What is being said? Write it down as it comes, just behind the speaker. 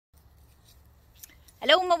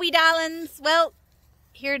Hello, my wee darlings. Well,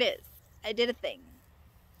 here it is. I did a thing.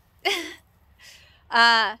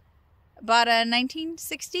 Bought a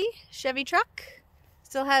 1960 Chevy truck.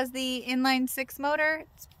 Still has the inline 6 motor.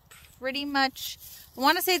 It's pretty much, I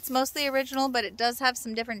want to say it's mostly original, but it does have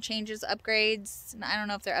some different changes, upgrades. I don't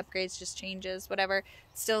know if they're upgrades, just changes, whatever.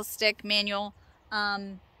 Still stick, manual.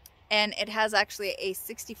 And it has actually a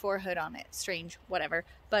 64 hood on it. Strange, whatever.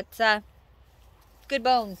 But good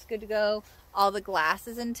bones, good to go. All the glass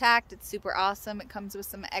is intact. It's super awesome. It comes with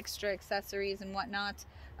some extra accessories and whatnot.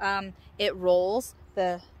 It rolls.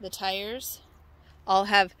 The tires all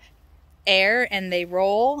have air and they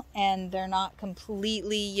roll, and they're not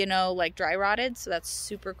completely, you know, like dry rotted. So that's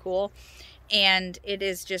super cool. And it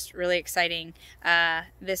is just really exciting.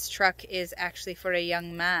 This truck is actually for a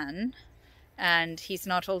young man, and he's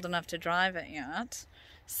not old enough to drive it yet.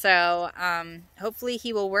 So hopefully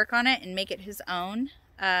he will work on it and make it his own.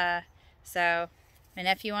 So my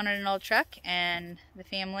nephew wanted an old truck, and the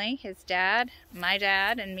family, his dad, my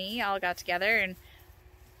dad, and me all got together and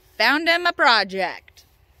found him a project.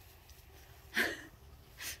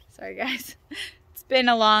 Sorry guys. It's been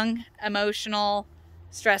a long, emotional,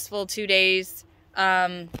 stressful 2 days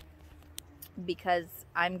because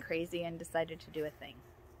I'm crazy and decided to do a thing.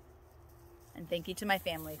 And thank you to my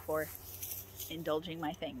family for indulging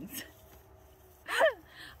my things.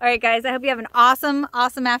 Alright guys, I hope you have an awesome,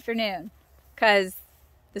 awesome afternoon, because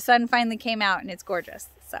the sun finally came out and it's gorgeous.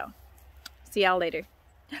 So, see y'all later.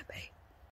 Bye.